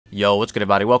Yo, what's good,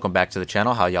 everybody? Welcome back to the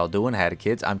channel. How y'all doing? Howdy,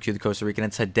 kids. I'm Q the Costa Rican,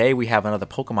 and today we have another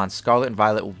Pokemon Scarlet and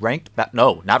Violet ranked.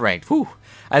 No, not ranked. Whew.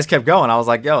 I just kept going. I was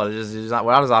like, yo, it's not,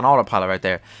 well, I was on autopilot right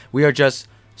there. We are just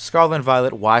Scarlet and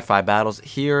Violet Wi-Fi battles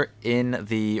here in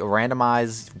the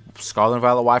randomized Scarlet and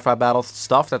Violet Wi-Fi battle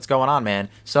stuff that's going on, man.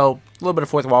 So, a little bit of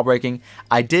fourth wall breaking.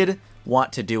 I did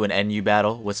want to do an NU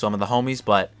battle with some of the homies,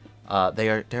 but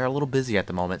they're a little busy at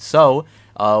the moment. So,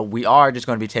 we are just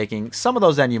going to be taking some of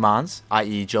those NU mons,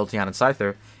 i.e. Jolteon and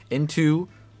Scyther, into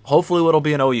hopefully what'll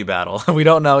be an OU battle. We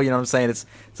don't know, you know what I'm saying? It's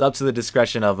up to the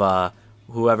discretion of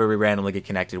whoever we randomly get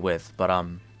connected with. But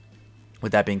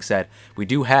with that being said, we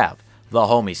do have the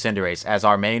homie Cinderace as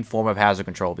our main form of hazard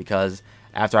control, because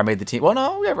after I made the team, well,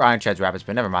 no, we have Iron Treads, Rapid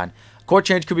Spin, never mind. Court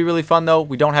Change could be really fun though.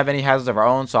 We don't have any hazards of our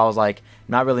own, so I was like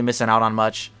not really missing out on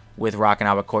much with rocking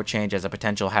out with Court Change as a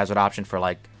potential hazard option for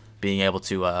like being able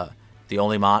to the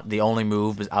only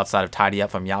move outside of Tidy Up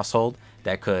from Yashold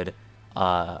that could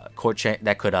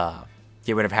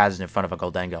get rid of hazards in front of a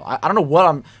Goldengo. I don't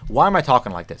know why am I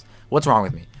talking like this? What's wrong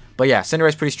with me? But yeah,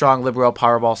 Cinderace pretty strong. Libero,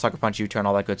 Power Ball, Sucker Punch, U-Turn,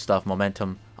 all that good stuff.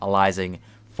 Momentum-alizing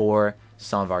for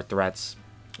some of our threats.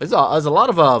 There's a lot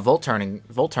of Volt turning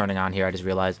on here, I just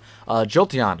realized.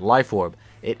 Jolteon, Life Orb.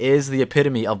 It is the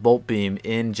epitome of Bolt Beam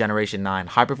in Generation 9.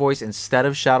 Hyper Voice instead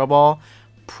of Shadow Ball.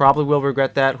 Probably will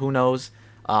regret that. Who knows?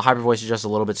 Hyper Voice is just a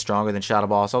little bit stronger than Shadow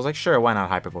Ball. So I was like, sure, why not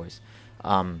Hyper Voice?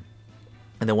 And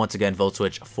then once again, Volt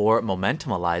Switch for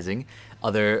Momentumalizing.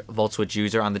 Other Volt Switch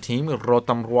user on the team,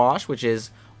 Rotom Rouache, which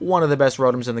is one of the best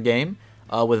Rotoms in the game.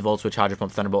 With Volt Switch, Hydro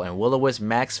Pump, Thunderbolt, and Will-O-Wisp.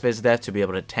 Max Fizz Death to be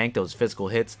able to tank those physical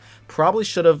hits. Probably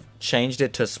should have changed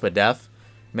it to Spadef.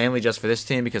 Mainly just for this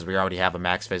team, because we already have a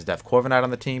Max Fizz Death Corviknight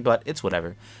on the team, but it's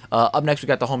whatever. Up next, we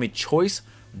got the homie Choice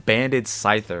Banded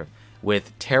Scyther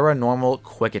with Terra Normal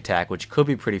Quick Attack, which could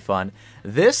be pretty fun.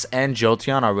 This and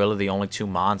Jolteon are really the only two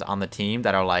mons on the team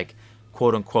that are like,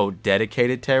 quote-unquote,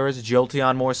 dedicated Terras.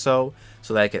 Jolteon more so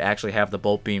that it could actually have the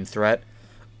Bolt Beam threat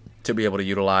to be able to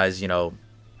utilize, you know,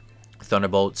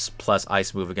 Thunderbolts plus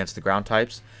Ice move against the ground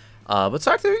types. But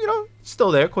Scyther, you know, still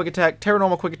there. Quick Attack, Terra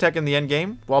Normal Quick Attack in the end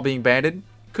game while being banded.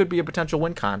 Could be a potential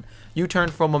win con. U-Turn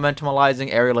for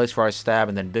Momentumalizing, Aerial Ace for our stab,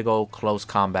 and then big old close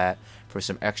combat for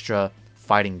some extra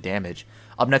fighting damage.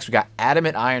 Up next, we got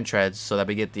Adamant Iron Treads, so that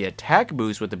we get the attack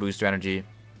boost with the booster energy,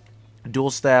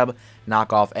 dual stab,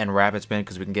 knockoff, and rapid spin,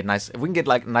 because we can get nice. If we can get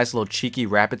like a nice little cheeky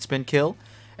rapid spin kill,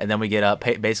 and then we get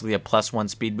basically a +1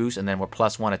 speed boost, and then we're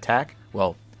 +1 attack.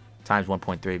 Well, times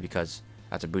 1.3 because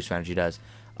that's what boost energy does.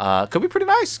 Could be pretty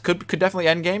nice. Could definitely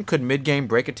end game. Could mid game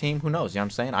break a team. Who knows? You know what I'm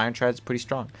saying? Iron Tread's pretty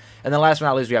strong. And then last but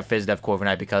not least, we have Fizz Def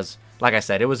Corviknight, because, like I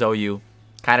said, it was OU.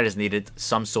 Kind of just needed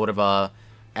some sort of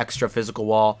extra physical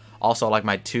wall. Also, like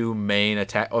my three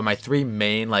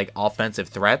main like offensive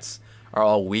threats are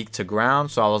all weak to ground.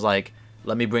 So I was like,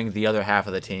 let me bring the other half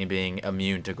of the team being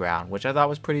immune to ground, which I thought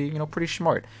was pretty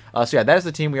smart. So yeah, that is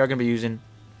the team we are going to be using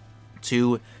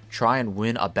to try and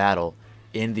win a battle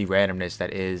in the randomness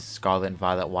that is Scarlet and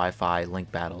Violet Wi-Fi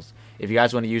link battles. If you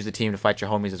guys want to use the team to fight your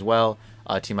homies as well,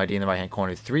 team ID in the right hand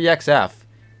corner, 3XF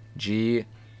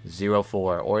G04,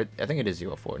 or I think it is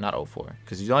 04, not 04,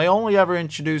 because they only ever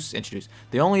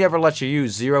they only ever let you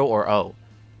use 0 or O,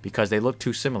 because they look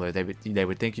too similar. They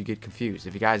would think you get confused.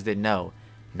 If you guys didn't know,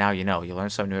 now you know. You learn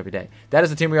something new every day. That is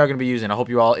the team we are going to be using. I hope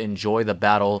you all enjoy the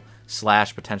battle /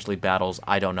 potentially battles.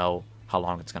 I don't know how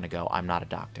long it's going to go. I'm not a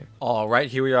doctor. All right,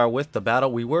 here we are with the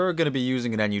battle. We were going to be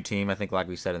using an NU team, I think, like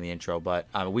we said in the intro, but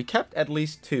we kept at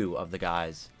least 2 of the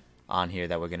guys on here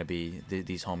that were going to be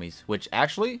these homies, which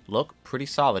actually look pretty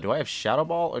solid. Do I have Shadow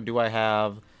Ball or do I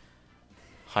have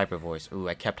Hyper Voice? Ooh,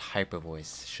 I kept Hyper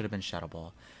Voice. Should have been Shadow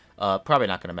Ball. Probably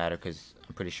not going to matter, because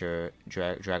I'm pretty sure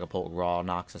Dragapult Raw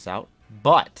knocks us out.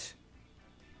 But,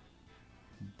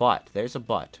 there's a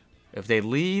but. If they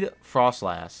lead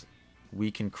Frostlass, we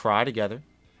can cry together.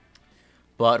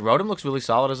 But Rotom looks really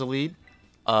solid as a lead.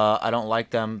 I don't like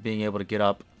them being able to get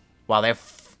up. Wow, they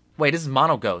have... Wait, this is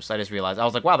Mono Ghost, I just realized. I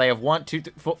was like, wow, they have 1, 2,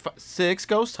 3, 4, 5, 6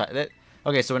 Ghost types.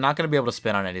 Okay, so we're not going to be able to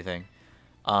spin on anything.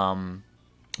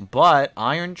 But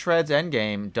Iron Tread's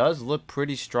endgame does look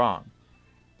pretty strong.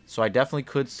 So I definitely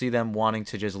could see them wanting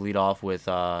to just lead off with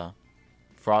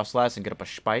Frostlass and get up a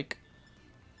Spike.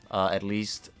 At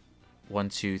least 1,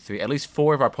 2, 3. At least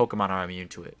 4 of our Pokemon are immune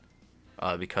to it.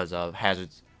 Because of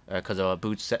hazards, because of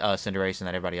Boots, Cinderace, and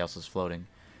that everybody else is floating.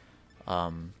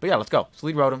 But yeah, let's go. Let's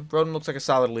lead Rotom. Rotom looks like a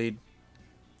solid lead.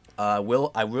 I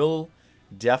will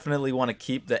definitely want to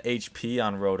keep the HP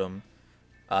on Rotom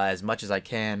as much as I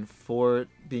can for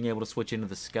being able to switch into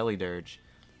the Skelly Dirge.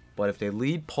 But if they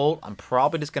lead Polt, I'm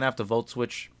probably just going to have to Volt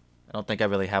Switch. I don't think I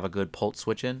really have a good Polt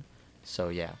switch in. So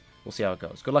yeah, we'll see how it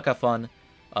goes. Good luck, have fun.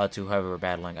 to whoever we're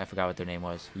battling. I forgot what their name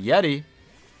was. Yeti,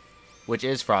 which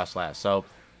is Frostlass. So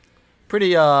pretty,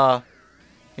 you know,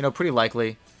 pretty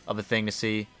likely of a thing to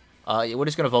see. We're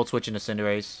just gonna Volt Switch into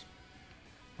Cinderace,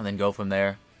 and then go from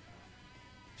there.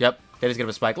 Yep, they just give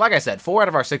a spike. Like I said, 4 out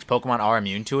of our 6 Pokemon are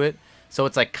immune to it, so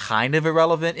it's like kind of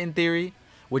irrelevant in theory.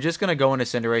 We're just gonna go into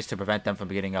Cinderace to prevent them from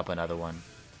getting up another one.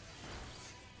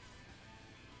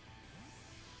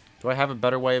 Do I have a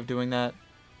better way of doing that?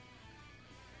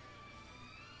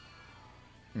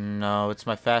 No, it's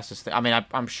my fastest thing. I mean,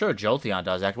 I'm sure Jolteon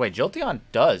does. Actually, wait, Jolteon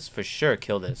does for sure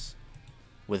kill this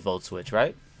with Volt Switch,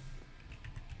 right?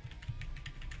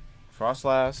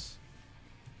 Frostlass.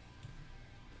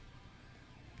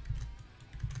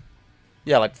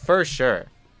 Yeah, like for sure.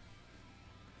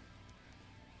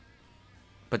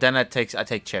 But then I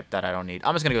take Chip that I don't need.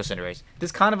 I'm just gonna go Cinderace.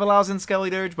 This kind of allows in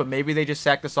Skellydirge, but maybe they just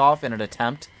sack this off in an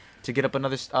attempt to get up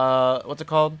another what's it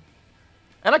called?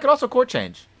 And I could also Court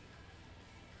Change.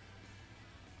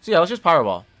 So yeah, let's just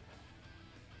Powerball.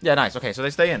 Yeah, nice. Okay, so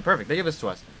they stay in. Perfect. They give this to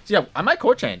us. So yeah, I might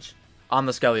Court Change on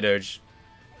the Skellydirge.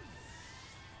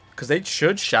 Because they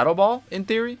should Shadow Ball, in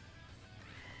theory.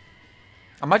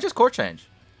 I might just Court Change.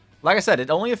 Like I said, it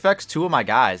only affects 2 of my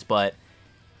guys, but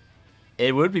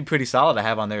it would be pretty solid to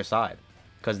have on their side.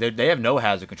 Because they have no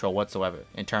hazard control whatsoever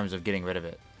in terms of getting rid of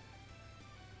it.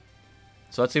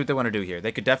 So let's see what they want to do here.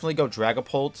 They could definitely go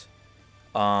Dragapult.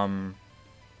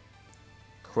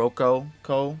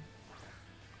 Croco.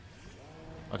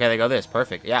 Okay, they go this.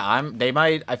 Perfect. Yeah, they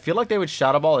might. I feel like they would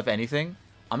Shadow Ball if anything.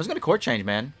 I'm just gonna Court Change,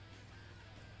 man.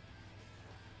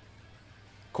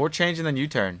 Court Change and then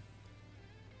U-turn.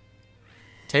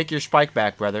 Take your spike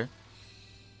back, brother.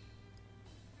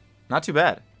 Not too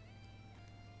bad.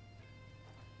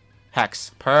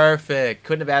 Hex. Perfect.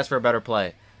 Couldn't have asked for a better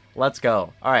play. Let's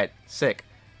go. Alright, sick.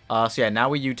 So yeah, now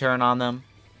we U-turn on them.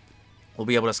 We'll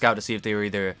be able to scout to see if they were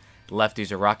either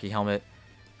lefties or Rocky Helmet.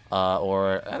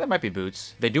 Or that might be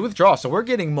Boots. They do withdraw, so we're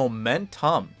getting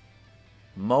momentum.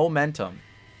 Momentum.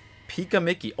 Pika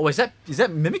Mickey. Oh, is that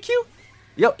Mimikyu?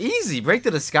 Yo, easy. Break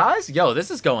the Disguise? Yo, this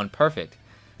is going perfect.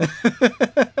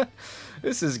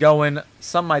 This is going,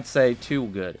 some might say, too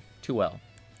good. Too well.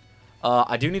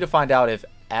 I do need to find out if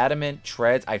Adamant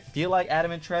Treads. I feel like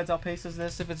Adamant Treads outpaces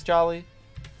this if it's Jolly.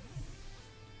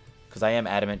 Because I am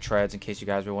Adamant Treads, in case you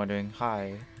guys were wondering.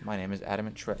 Hi, my name is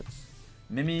Adamant Treads.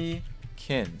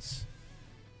 Mimikins.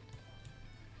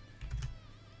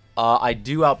 I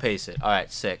do outpace it.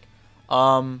 Alright, sick.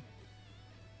 I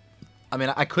mean,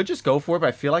 I could just go for it, but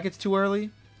I feel like it's too early.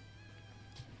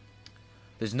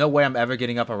 There's no way I'm ever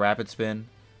getting up a Rapid Spin.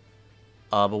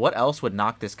 But what else would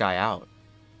knock this guy out?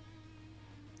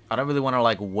 I don't really want to,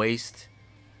 like, waste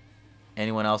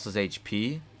anyone else's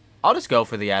HP. I'll just go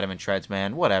for the Adamant Treads,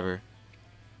 man. Whatever.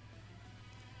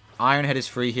 Iron Head is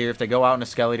free here. If they go out in a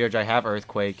Skellydirge, I have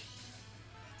Earthquake.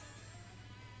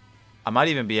 I might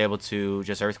even be able to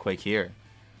just Earthquake here.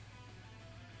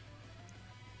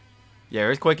 Yeah,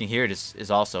 Earthquaking here just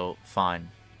is also fine.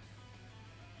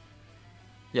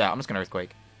 Yeah, I'm just going to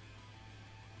Earthquake.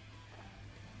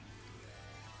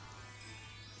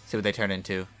 See what they turn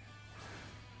into.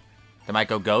 They might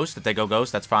go Ghost. If they go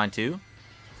Ghost, that's fine too.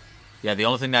 Yeah, the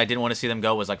only thing that I didn't want to see them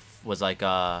go was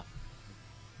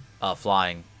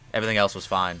flying. Everything else was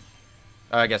fine.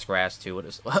 I guess Grass too would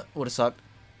have sucked.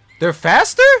 They're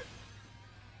faster?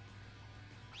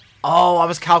 Oh, I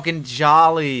was calcing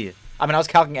Jolly. I mean, I was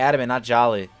calcing Adamant, not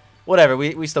Jolly. Whatever,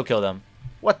 we still kill them.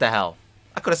 What the hell?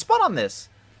 I could have spun on this.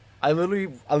 I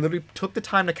literally took the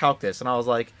time to calc this, and I was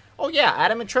like, oh yeah,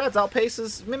 Adamant Treads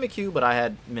outpaces Mimikyu, but I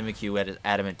had Mimikyu at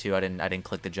Adamant too. I didn't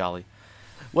click the Jolly.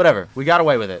 Whatever, we got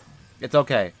away with it. It's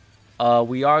okay.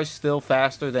 We are still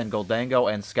faster than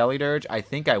Goldango and Skellydirge. I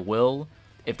think I will,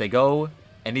 if they go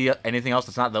anything else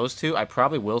that's not those two, I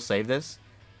probably will save this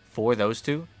for those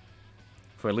two,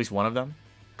 for at least one of them,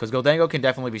 because Goldango can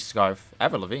definitely be Scarf.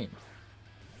 Ever Levine.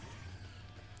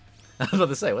 I was about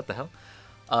to say, what the hell?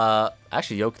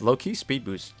 Actually, low-key Speed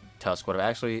Boost Tusk would have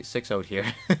actually 6-0'd here.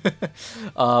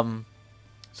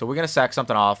 So we're going to sack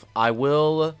something off. I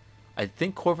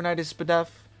think Corviknight is Spadef.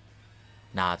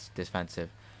 Nah, it's defensive.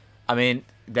 I mean,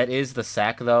 that is the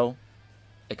sack, though.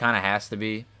 It kind of has to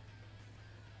be.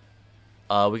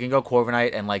 We can go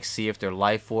Corviknight and, like, see if they're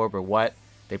Life Orb or what.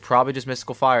 They probably just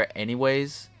Mystical Fire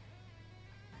anyways.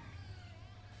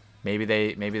 Maybe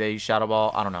they Shadow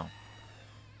Ball. I don't know.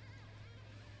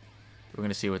 We're going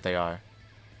to see what they are.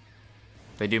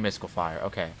 They do Mystical Fire.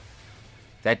 Okay.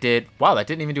 Wow, that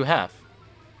didn't even do half.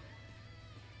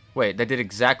 Wait, that did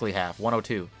exactly half.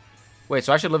 102. Wait,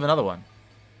 so I should live another one.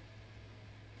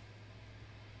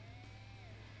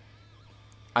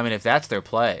 I mean, if that's their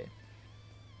play.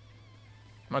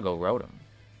 I'm gonna go Rotom.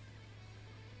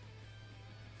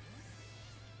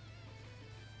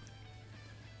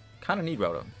 Kind of need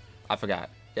Rotom. I forgot.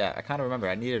 Yeah, I kind of remember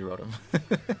I needed Rotom.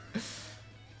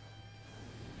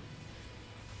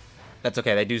 That's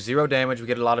okay. They do 0 damage. We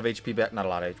get a lot of HP back. Not a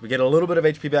lot of HP. We get a little bit of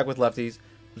HP back with lefties.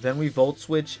 Then we Volt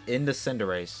Switch into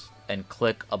Cinderace and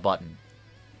click a button.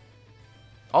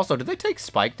 Also, did they take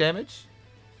spike damage?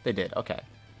 They did. Okay.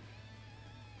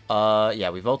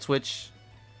 Yeah, we Volt Switch.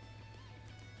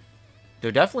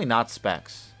 They're definitely not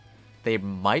Specs. They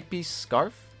might be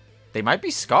Scarf. They might be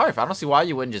Scarf. I don't see why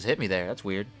you wouldn't just hit me there. That's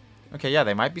weird. Okay, yeah,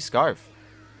 they might be Scarf.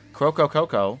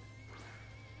 Coco.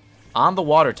 On the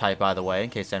water type, by the way, in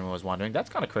case anyone was wondering. That's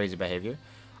kind of crazy behavior.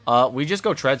 We just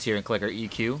go Treads here and click our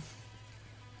EQ.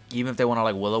 Even if they want to,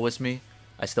 like, Will-O-Wisp me,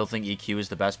 I still think EQ is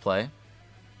the best play.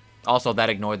 Also, that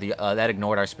ignored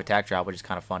our Spectactral, which is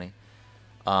kind of funny.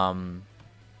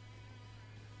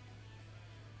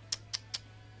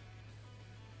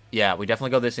 Yeah, we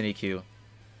definitely go this in EQ.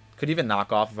 Could even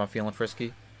knock off if I'm feeling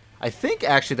frisky. I think,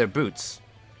 actually, they're boots.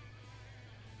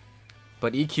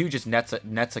 But EQ just nets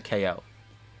a KO.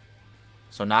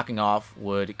 So knocking off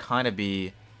would kind of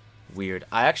be weird.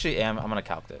 I'm going to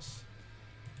calc this.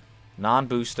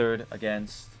 Non-boostered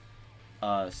against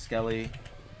Skelly.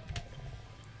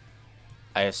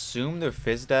 I assume they're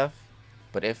Fizz Def.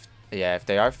 But if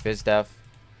they are Fizz Def,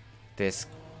 this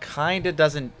kind of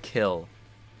doesn't kill.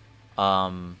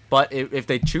 But if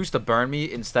they choose to burn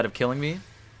me instead of killing me,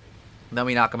 then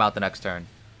we knock them out the next turn.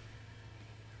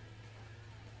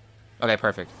 Okay,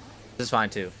 perfect. This is fine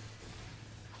too.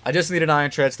 I just need an Iron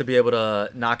Treads to be able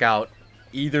to knock out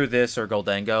either this or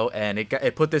Goldango, and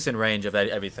it put this in range of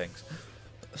everything.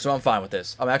 So I'm fine with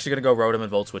this. I'm actually going to go Rotom and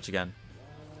Volt Switch again.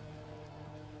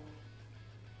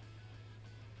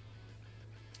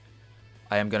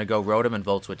 I am going to go Rotom and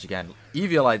Volt Switch again.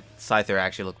 Eviolite Scyther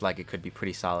actually looked like it could be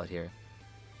pretty solid here.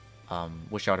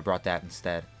 Wish I would have brought that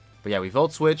instead. But yeah, we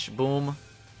Volt Switch. Boom.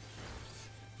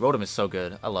 Rotom is so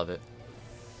good. I love it.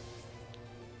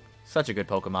 Such a good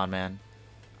Pokemon, man.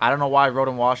 I don't know why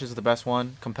Rotom Wash is the best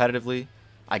one competitively.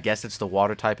 I guess it's the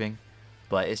water typing,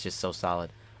 but it's just so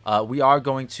solid. We are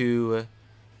going to...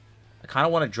 I kind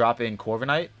of want to drop in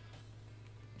Corviknight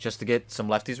just to get some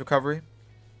lefties recovery.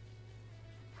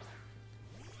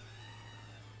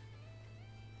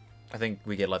 I think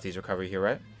we get lefties recovery here,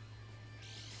 right?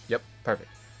 Yep, perfect.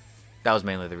 That was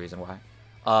mainly the reason why.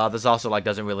 This also like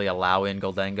doesn't really allow in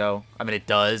Goldango. I mean, it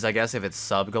does, I guess, if it's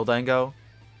sub Goldango.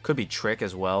 Could be Trick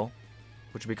as well,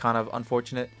 which would be kind of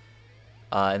unfortunate.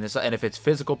 And if it's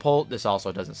physical Pult, this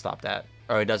also doesn't stop that,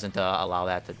 or it doesn't allow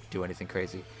that to do anything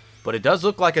crazy. But it does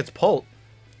look like it's Pult,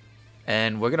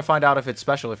 and we're gonna find out if it's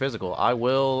special or physical. I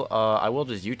will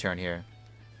just U-turn here.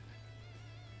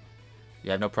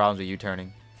 You have no problems with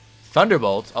U-turning.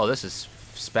 Thunderbolt. Oh, this is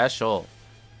special.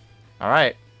 All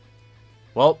right.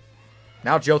 Well,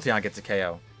 now Jolteon gets a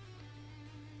KO.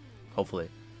 Hopefully.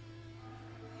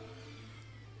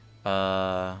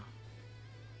 Yeah,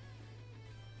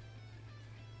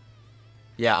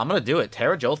 I'm gonna do it.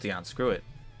 Terra Jolteon. Screw it.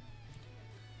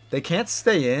 They can't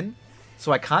stay in,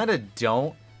 so I kind of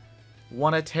don't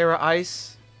want to Terra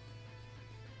Ice.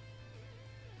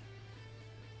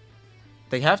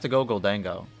 They have to go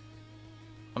Goldango.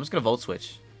 I'm just gonna Volt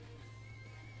Switch.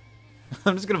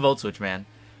 I'm just gonna Volt Switch, man.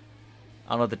 I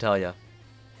don't know what to tell you.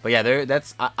 But yeah,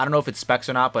 that's I don't know if it's Specs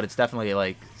or not, but it's definitely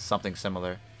like something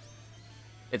similar.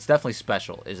 It's definitely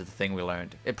special, is the thing we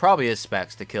learned. It probably is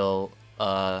Specs to kill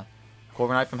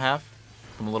Corviknight from half,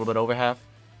 from a little bit over half.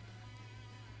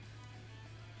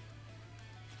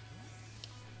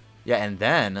 Yeah, and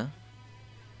then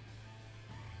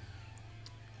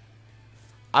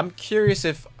I'm curious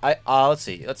if let's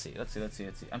see.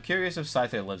 I'm curious if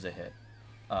Scyther lives a hit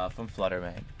from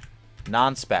Fluttermane.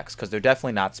 Non-Specs, because they're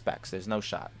definitely not Specs. There's no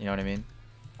shot. You know what I mean?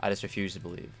 I just refuse to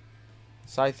believe.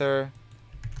 Scyther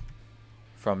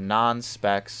from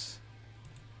non-Specs.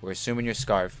 We're assuming you're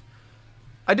Scarf.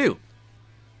 I do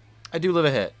live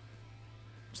a hit.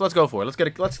 So let's go for it.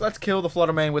 Let's kill the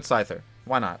Fluttermane with Scyther.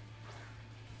 Why not?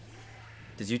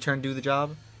 Does U-turn do the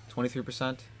job?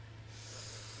 23%?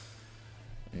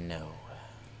 No.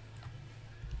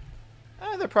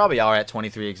 They probably are at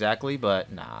 23 exactly,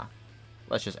 but nah.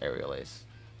 Let's just Aerial Ace.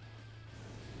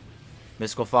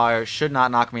 Mystical Fire should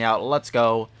not knock me out. Let's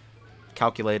go.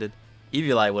 Calculated.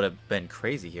 Eviolite would have been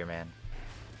crazy here, man.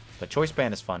 But Choice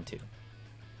Band is fun, too.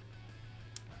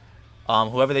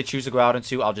 Whoever they choose to go out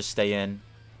into, I'll just stay in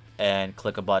and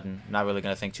click a button. Not really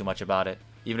going to think too much about it.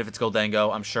 Even if it's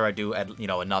Goldango, I'm sure I do,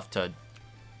 enough to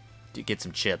get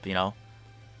some chip,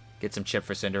 Get some chip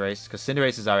for Cinderace. Because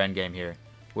Cinderace is our endgame here.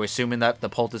 We're assuming that the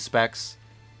Pult is Specs.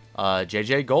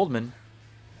 JJ Goldman.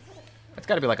 It's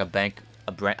got to be like a bank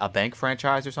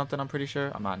franchise or something, I'm pretty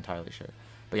sure. I'm not entirely sure.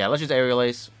 But yeah, let's just Aerial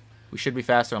Ace. We should be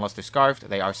faster unless they're Scarfed.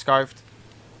 They are Scarfed.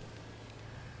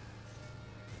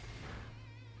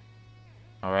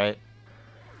 Alright.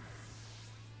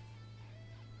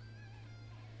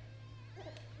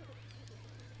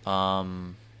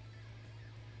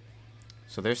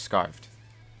 So they're Scarfed.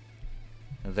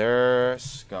 They're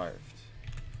Scarfed.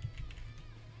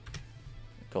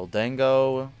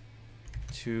 Goldango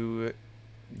to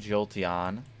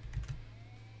Jolteon.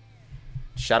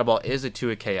 Shadow Ball is a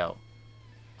 2-hit KO.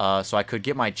 So I could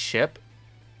get my chip.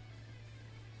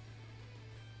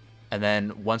 And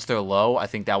then once they're low, I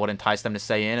think that would entice them to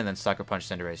stay in, and then Sucker Punch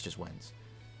Cinderace just wins.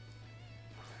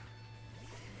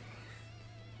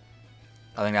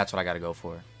 I think that's what I got to go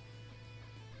for.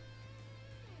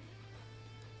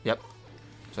 Yep.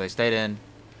 So they stayed in.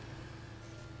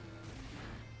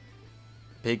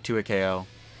 Big 2-hit KO.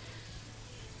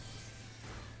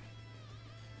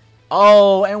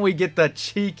 Oh, and we get the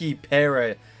cheeky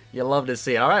para. You love to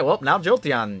see it. All right, well, now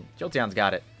Jolteon's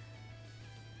got it.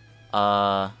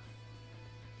 And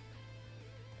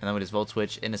then we just Volt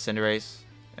Switch into Cinderace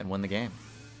and win the game.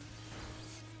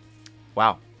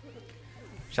 Wow.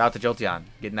 Shout out to Jolteon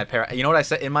getting that para. You know what I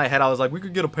said in my head? I was like, we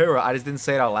could get a para. I just didn't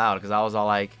say it out loud because I was all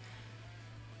like,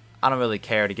 I don't really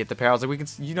care to get the para. I was like, we can,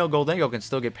 you know, Goldango can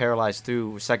still get paralyzed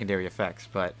through secondary effects,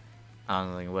 but I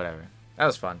don't think whatever. That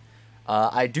was fun.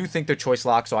 I do think they're choice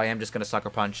lock, so I am just gonna Sucker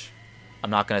Punch. I'm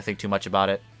not gonna think too much about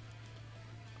it.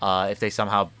 If they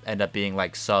somehow end up being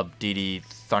like sub DD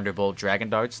Thunderbolt Dragon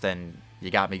Darts, then you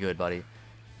got me good, buddy.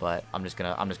 But I'm just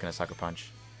gonna Sucker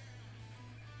Punch.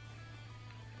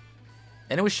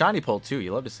 And it was shiny pull too.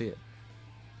 You love to see it.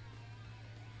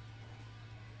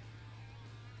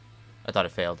 I thought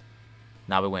it failed.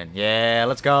 Now we win. Yeah,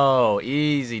 let's go.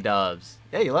 Easy dubs.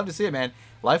 Yeah, you love to see it, man.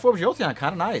 Life Orb Jolteon,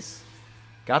 kind of nice.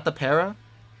 Got the para.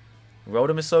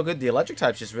 Rotom is so good. The electric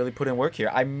types just really put in work here.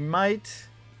 I might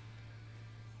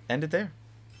end it there.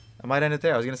 I might end it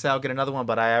there. I was going to say I'll get another one,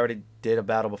 but I already did a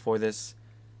battle before this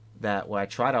where I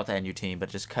tried out the NU team, but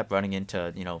just kept running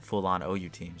into, you know, full-on OU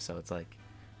team. So it's like,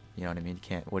 you know what I mean? You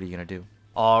can't, what are you going to do?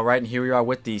 All right, and here we are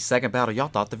with the second battle. Y'all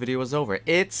thought the video was over.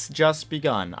 It's just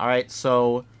begun. All right,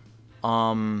 so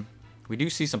we do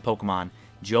see some Pokemon.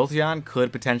 Jolteon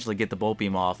could potentially get the Bolt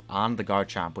Beam off on the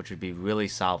Garchomp, which would be really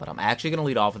solid. I'm actually going to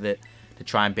lead off with it to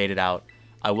try and bait it out.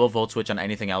 I will Volt Switch on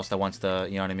anything else that wants to,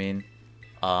 you know what I mean?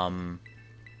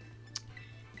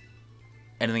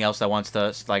 Anything else that wants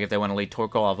to, like if they want to lead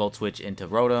Torkoal, I'll Volt Switch into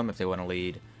Rotom. If they want to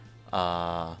lead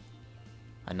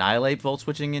Annihilate, Volt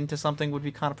Switching into something would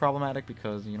be kind of problematic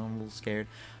because, you know, I'm a little scared.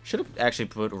 Should have actually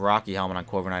put Rocky Helmet on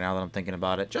Corviknight now that I'm thinking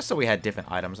about it, just so we had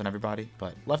different items on everybody,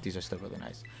 but lefties are still really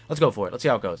nice. Let's go for it. Let's see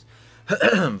how it goes.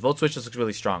 Volt Switch just looks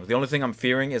really strong. The only thing I'm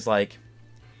fearing is, like,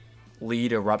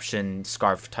 Lead Eruption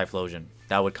Scarf Typhlosion.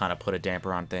 That would kind of put a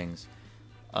damper on things.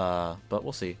 But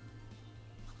we'll see.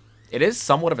 It is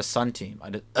somewhat of a Sun team.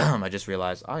 I just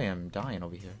realized I am dying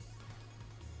over here.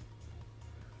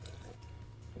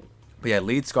 But yeah,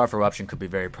 lead Scarf Eruption could be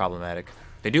very problematic.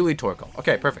 They do lead Torkoal.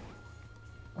 Okay, perfect.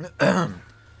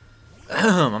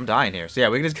 I'm dying here. So yeah,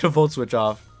 we can just get a Volt Switch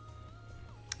off.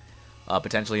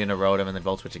 Potentially into Rotom and then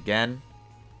Volt Switch again.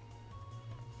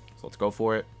 So let's go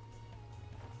for it.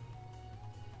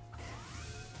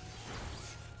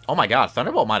 Oh my god,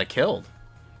 Thunderbolt might have killed.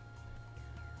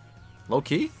 Low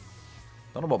key?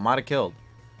 Thunderbolt might have killed.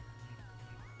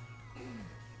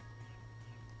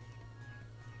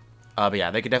 But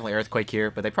yeah, they could definitely Earthquake here,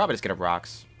 but they probably just get up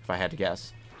Rocks, if I had to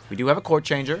guess. We do have a Court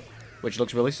Changer, which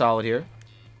looks really solid here.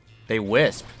 They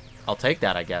Wisp. I'll take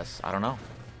that, I guess. I don't know.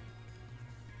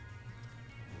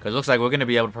 Because it looks like we're going to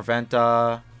be able to prevent,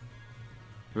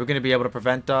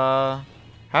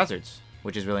 hazards,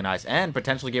 which is really nice. And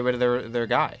potentially get rid of their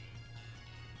guy.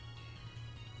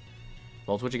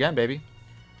 Volt Switch again, baby.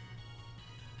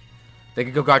 They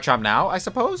could go Garchomp now, I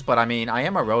suppose. But, I mean, I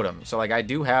am a Rotom. So, like, I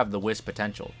do have the Wisp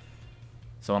potential.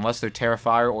 So, unless they're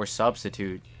Terrafire or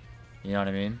Substitute, you know what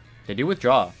I mean? They do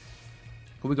withdraw.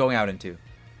 Who are we going out into?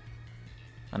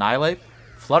 Annihilate?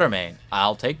 Fluttermane.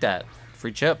 I'll take that.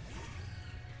 Free chip.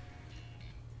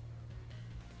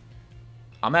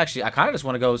 I kind of just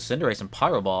want to go Cinderace and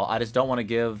Pyro Ball. I just don't want to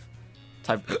give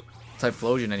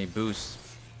Typhlosion any boosts.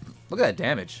 Look at that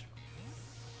damage.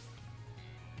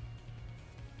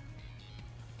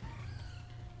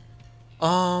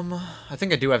 I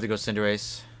think I do have to go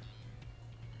Cinderace.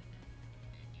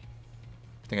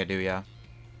 I think I do, yeah.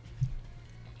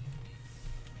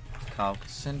 Calc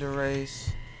Cinderace.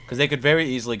 Because they could very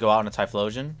easily go out in a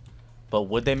Typhlosion. But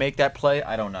would they make that play?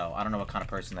 I don't know. I don't know what kind of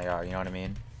person they are, you know what I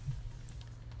mean?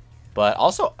 But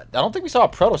also, I don't think we saw a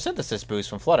photosynthesis boost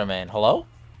from Fluttermane. Hello?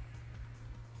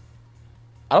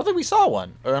 I don't think we saw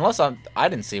one. Or unless I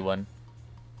didn't see one.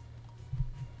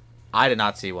 I did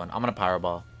not see one. I'm going to Pyro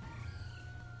Ball.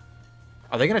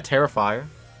 Are they going to Terra Fire?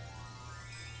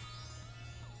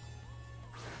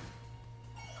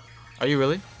 Are you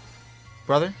really?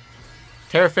 Brother?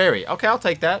 Terra Fairy. Okay, I'll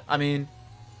take that. I mean,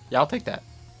 yeah, I'll take that.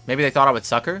 Maybe they thought I would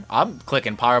Sucker. I'm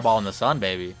clicking Pyro Ball in the sun,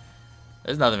 baby.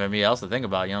 There's nothing for me else to think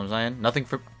about, you know what I'm saying? Nothing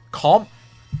for... Calm.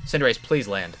 Cinderace, please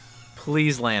land.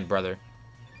 Please land, brother.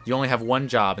 You only have one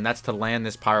job, and that's to land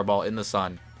this Pyro Ball in the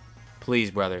sun. Please,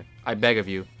 brother. I beg of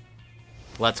you.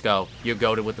 Let's go. You're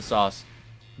goated with the sauce.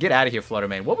 Get out of here,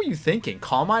 Fluttermane. What were you thinking?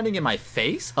 Calm Minding in my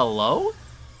face? Hello?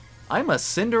 I'm a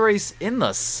Cinderace in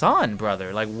the sun,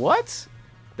 brother. Like, what?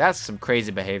 That's some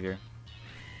crazy behavior.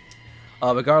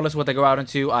 Regardless of what they go out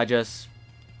into, I just...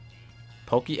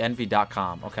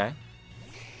 PokeEnvy.com. Okay.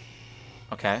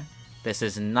 Okay. This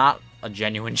is not a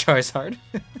genuine Charizard.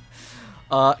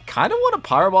 Kind of want a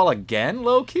Pyro Ball again,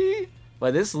 low-key.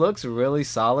 But this looks really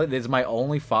solid. It's my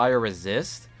only fire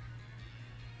resist.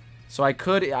 So I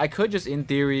could just, in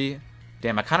theory...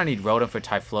 Damn, I kind of need Rotom for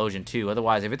Typhlosion, too.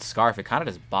 Otherwise, if it's Scarf, it kind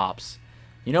of just bops.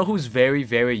 You know who's very,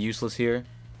 very useless here?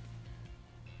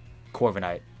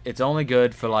 Corviknight. It's only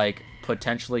good for, like,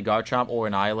 potentially Garchomp or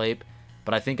Annihilate.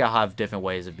 But I think I'll have different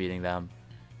ways of beating them.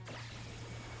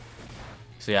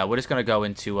 So yeah, we're just going to go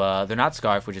into... they're not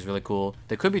Scarf, which is really cool.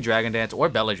 They could be Dragon Dance or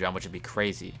Belladrum, which would be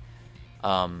crazy. But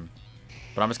I'm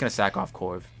just going to sack off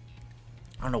Corv.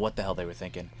 I don't know what the hell they were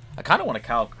thinking. I kind of want to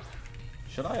calc...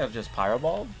 Should I have just Pyro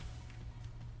Balled?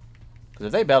 Because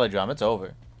if they Belladrum, it's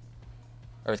over.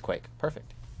 Earthquake.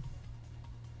 Perfect.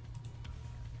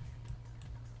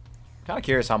 Kind of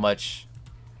curious how much...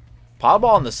 Pyro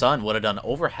Ball in the sun would have done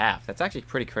over half. That's actually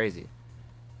pretty crazy.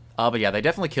 But yeah, they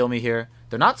definitely kill me here.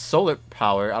 They're not Solar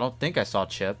Power. I don't think I saw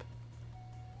Chip.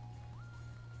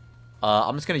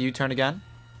 I'm just going to U-turn again.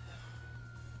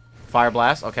 Fire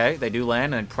Blast. Okay, they do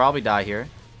land and probably die here.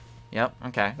 Yep,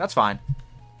 okay. That's fine.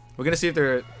 We're going to see if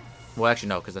they're... Well, actually,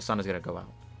 no, because the sun is going to go out.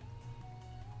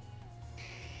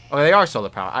 Okay, they are Solar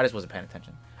Power. I just wasn't paying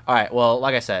attention. Alright, well,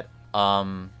 like I said,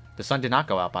 the sun did not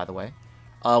go out, by the way.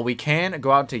 We can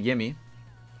go out to Yimmy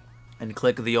and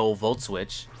click the old Volt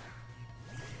Switch.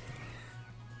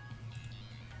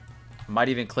 Might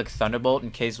even click Thunderbolt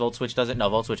in case Volt Switch does it. No,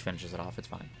 Volt Switch finishes it off. It's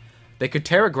fine. They could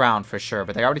Terra Ground for sure,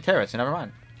 but they already Terra, so never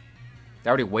mind. They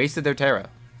already wasted their Terra.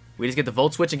 We just get the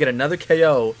Volt Switch and get another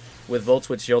KO with Volt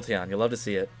Switch Jolteon. You'll love to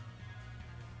see it.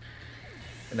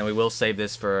 And then we will save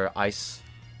this for Ice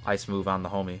move on the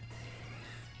homie.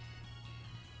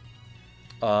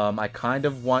 I kind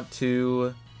of want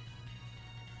to...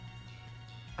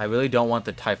 I really don't want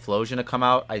the Typhlosion to come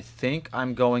out. I think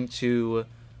I'm going to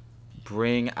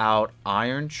bring out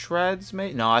Iron Shreds,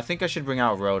 mate. No, I think I should bring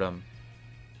out Rotom.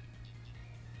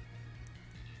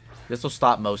 This will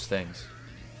stop most things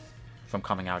from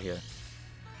coming out here.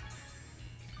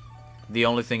 The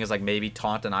only thing is, like, maybe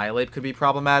Taunt and Annihilate could be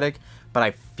problematic, but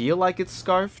I feel like it's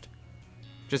Scarfed.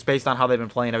 Just based on how they've been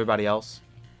playing everybody else.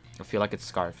 I feel like it's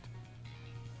Scarfed.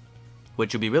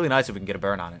 Which would be really nice if we can get a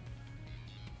burn on it.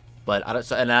 But I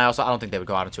don't think they would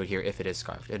go out into it here if it is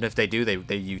Scarfed. And if they do,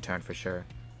 they U-turn for sure.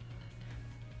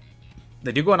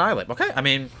 They do go Annihilate. Okay, I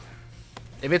mean,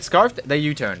 if it's Scarfed, they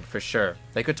U-turn for sure.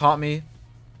 They could taunt me.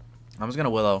 I'm just gonna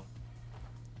Willow.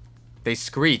 They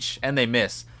Screech and they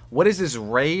miss. What is this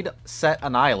raid set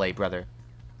Annihilate, brother?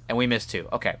 And we miss too.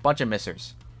 Okay, bunch of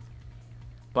missers.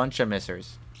 Bunch of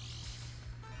missers.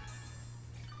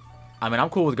 I mean, I'm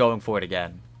cool with going for it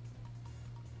again.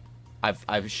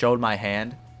 I've showed my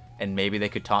hand, and maybe they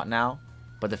could taunt now.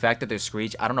 But the fact that they're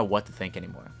Screech, I don't know what to think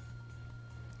anymore.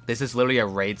 This is literally a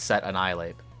raid set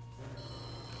Annihilate.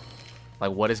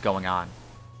 Like, what is going on?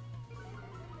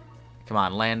 Come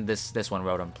on, land this one,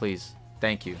 Rotom, please.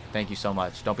 Thank you. Thank you so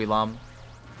much. Don't be Lum.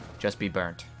 Just be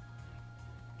burnt.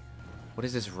 What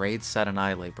is this raid set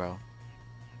Annihilate, bro?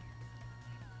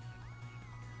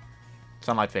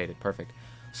 Sunlight faded. Perfect.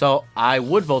 So, I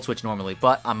would Volt Switch normally,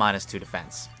 but I'm -2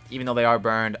 defense. Even though they are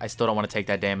burned, I still don't want to take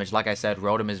that damage. Like I said,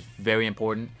 Rotom is very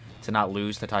important to not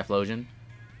lose to Typhlosion.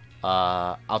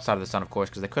 Outside of the sun, of course,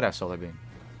 because they could have Solar Beam.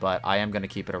 But I am going to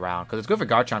keep it around. Because it's good for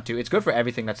Garchomp, too. It's good for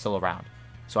everything that's still around.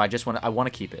 So I want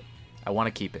to keep it. I want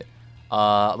to keep it.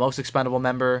 Most expendable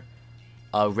member.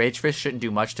 Rage Fist shouldn't do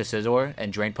much to Scizor.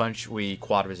 And Drain Punch, we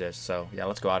quad resist. So, yeah,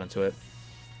 let's go out into it.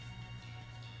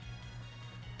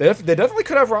 They definitely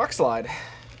could have Rock Slide.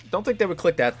 Don't think they would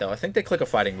click that, though. I think they click a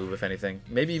fighting move, if anything.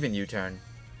 Maybe even U-turn.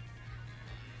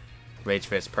 Rage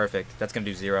Fist. Perfect. That's going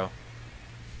to do 0.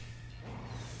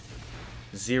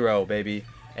 0, baby.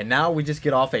 And now we just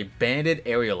get off a Banded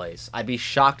Aerial Ace. I'd be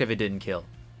shocked if it didn't kill.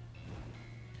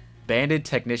 Banded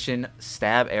Technician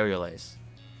Stab Aerial Ace.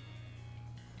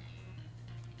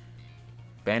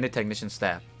 Banded Technician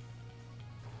Stab.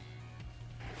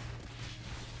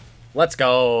 Let's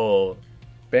go.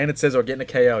 Banded Scissor getting a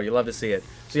KO. You love to see it.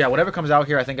 So yeah, whatever comes out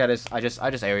here, I think I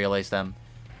just Aerial Ace them.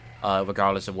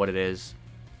 Regardless of what it is.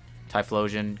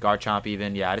 Typhlosion, Garchomp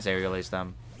even. Yeah, I just Aerial Ace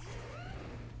them.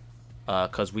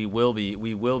 Because we will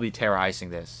be Terra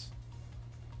Icing this.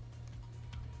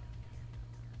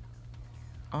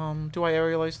 Do I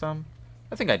Aerial Ace them?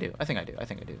 I think I do. I think I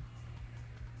do.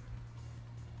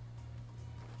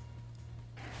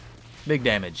 Big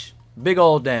damage. Big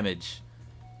old damage.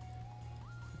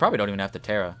 Probably don't even have to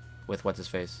Terra with what's his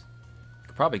face.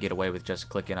 Could probably get away with just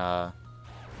clicking and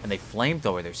they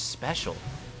Flamethrower. They're special.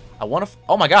 I want to.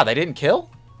 Oh my god, they didn't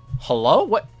kill? Hello?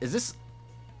 What is this?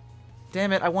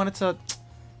 Damn it! I wanted to.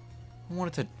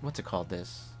 What's it called?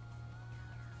 This.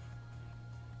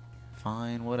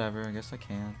 Fine, whatever. I guess I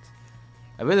can't.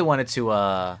 I really wanted to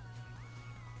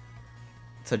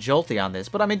Jolteon this,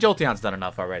 but I mean Jolteon's done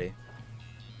enough already.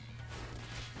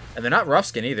 And they're not rough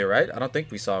skin either, right? I don't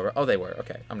think we saw. Oh, they were.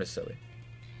 Okay, I'm just silly.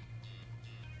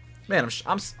 Man,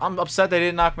 I'm upset they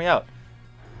didn't knock me out.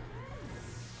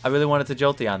 I really wanted to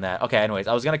Jolteon that. Okay, anyways,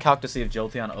 I was gonna calc to see if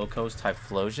Jolteon Oko's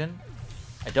Typhlosion.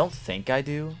 I don't think I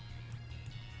do.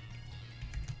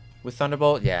 With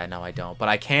Thunderbolt? Yeah, no, I don't. But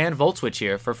I can Volt Switch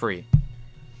here for free.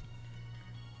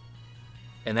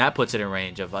 And that puts it in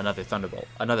range of another Thunderbolt.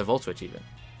 Another Volt Switch even.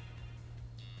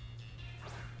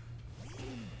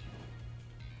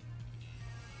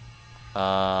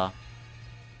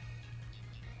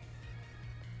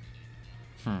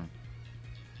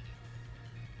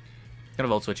 Gonna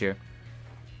Volt Switch here.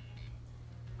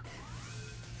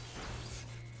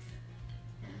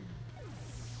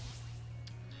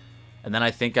 And then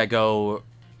I think I go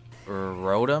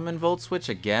Rotom and Volt Switch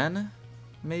again.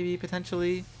 Maybe,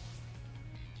 potentially.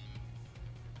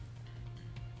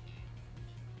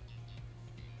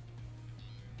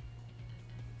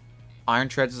 Iron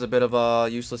Treads is a bit of a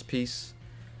useless piece.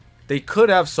 They could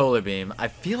have Solar Beam. I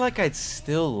feel like I'd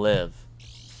still live.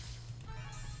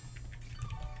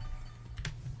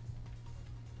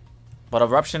 But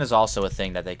Eruption is also a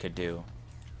thing that they could do.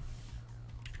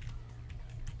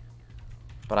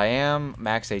 But I am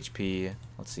max HP.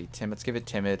 Let's see. Let's give it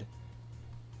Timid.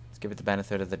 Let's give it the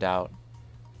benefit of the doubt.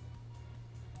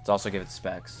 Let's also give it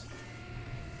Specs.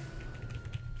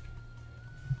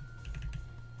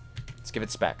 Let's give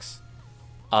it Specs.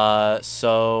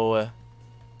 So...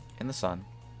 In the sun.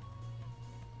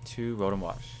 2 Rotom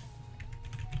Wash.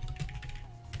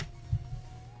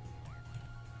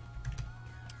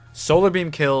 Solar Beam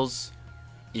kills.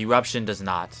 Eruption does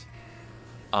not.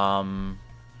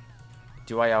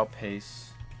 Do I outpace?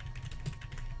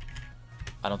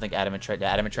 I don't think Adamant Tread.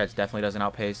 Yeah, Adamant Treads definitely doesn't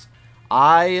outpace.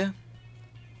 I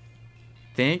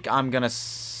think I'm going to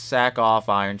sack off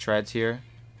Iron Treads here.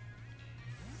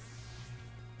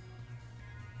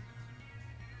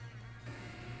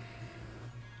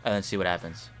 And then see what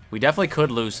happens. We definitely could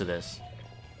lose to this.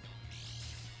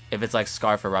 If it's like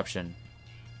Scarf Eruption.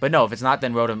 But no, if it's not,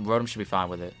 then Rotom should be fine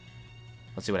with it.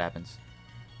 Let's see what happens.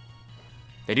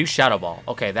 They do Shadow Ball.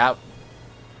 Okay, that...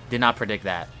 Did not predict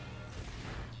that.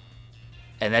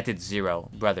 And that did 0.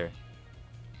 Brother.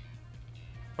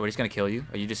 Are we just going to kill you?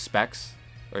 Are you just Specs?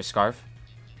 Or Scarf?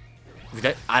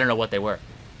 I don't know what they were.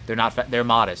 They're not... They're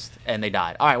modest. And they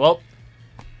died. Alright, well...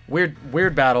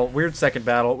 Weird battle. Weird second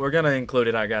battle. We're going to include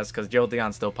it, I guess, because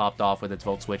Jolteon still popped off with its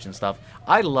Volt Switch and stuff.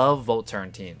 I love Volt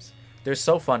Turn teams. They're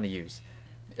so fun to use.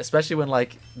 Especially when,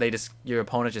 like, your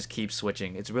opponent just keeps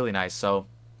switching. It's really nice. So,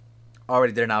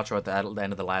 already did an outro at the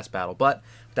end of the last battle. But,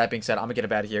 with that being said, I'm going to get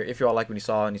it out of here. If you all like what you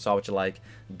saw and you saw what you like,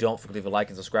 don't forget to leave a like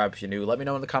and subscribe if you're new. Let me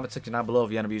know in the comment section down below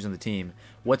if you end up using the team.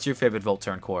 What's your favorite Volt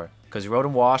Turn core? Because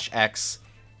Rotom Wash X,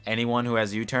 anyone who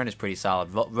has U-Turn is pretty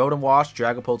solid. Rotom Wash,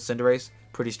 Dragapult, Cinderace,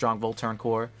 pretty strong Volt Turn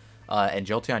core. And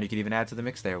Jolteon you can even add to the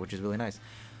mix there, which is really nice.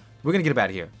 We're going to get it out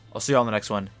of here. I'll see you all in the next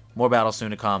one. More battles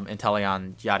soon to come.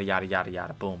 Inteleon, yada, yada, yada,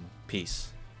 yada. Boom.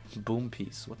 Peace. Boom,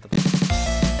 peace. What the...